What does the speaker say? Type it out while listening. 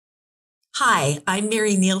Hi, I'm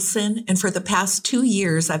Mary Nielsen, and for the past 2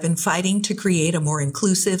 years, I've been fighting to create a more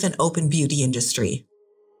inclusive and open beauty industry.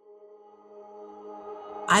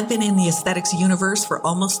 I've been in the aesthetics universe for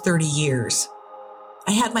almost 30 years.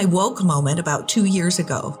 I had my woke moment about 2 years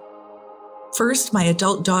ago. First, my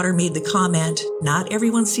adult daughter made the comment, "Not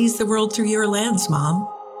everyone sees the world through your lens, Mom."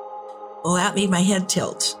 Well, that made my head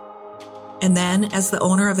tilt. And then, as the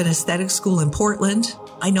owner of an aesthetic school in Portland,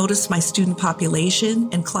 I noticed my student population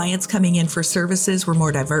and clients coming in for services were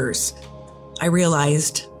more diverse. I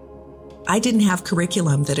realized I didn't have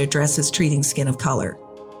curriculum that addresses treating skin of color.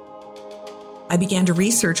 I began to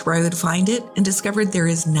research where I would find it and discovered there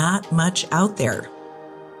is not much out there.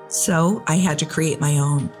 So I had to create my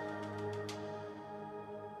own.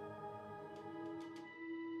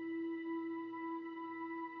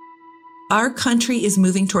 Our country is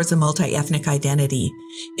moving towards a multi-ethnic identity.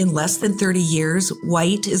 In less than 30 years,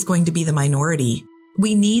 white is going to be the minority.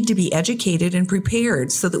 We need to be educated and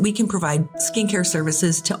prepared so that we can provide skincare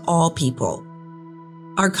services to all people.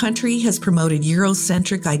 Our country has promoted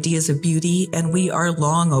Eurocentric ideas of beauty, and we are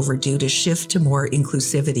long overdue to shift to more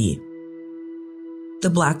inclusivity. The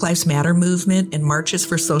Black Lives Matter movement and marches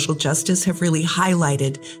for social justice have really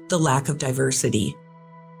highlighted the lack of diversity.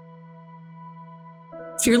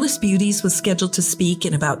 Fearless Beauties was scheduled to speak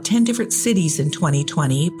in about 10 different cities in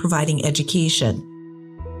 2020, providing education.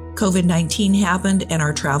 COVID-19 happened and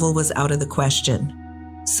our travel was out of the question.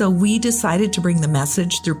 So we decided to bring the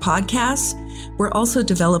message through podcasts. We're also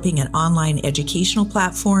developing an online educational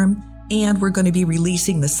platform, and we're going to be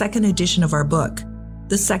releasing the second edition of our book.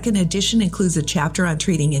 The second edition includes a chapter on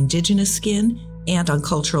treating indigenous skin and on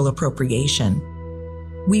cultural appropriation.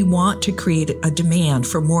 We want to create a demand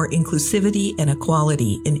for more inclusivity and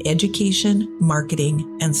equality in education,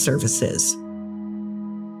 marketing, and services.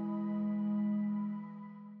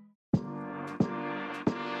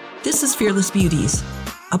 This is Fearless Beauties,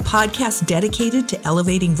 a podcast dedicated to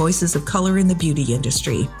elevating voices of color in the beauty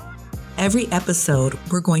industry. Every episode,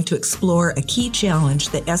 we're going to explore a key challenge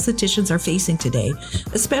that estheticians are facing today,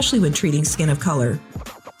 especially when treating skin of color.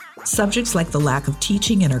 Subjects like the lack of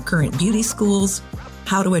teaching in our current beauty schools,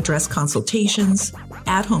 how to address consultations,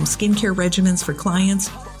 at-home skincare regimens for clients,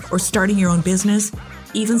 or starting your own business,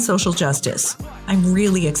 even social justice. I'm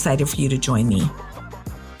really excited for you to join me.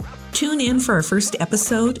 Tune in for our first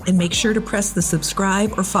episode and make sure to press the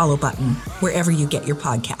subscribe or follow button wherever you get your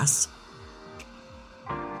podcasts.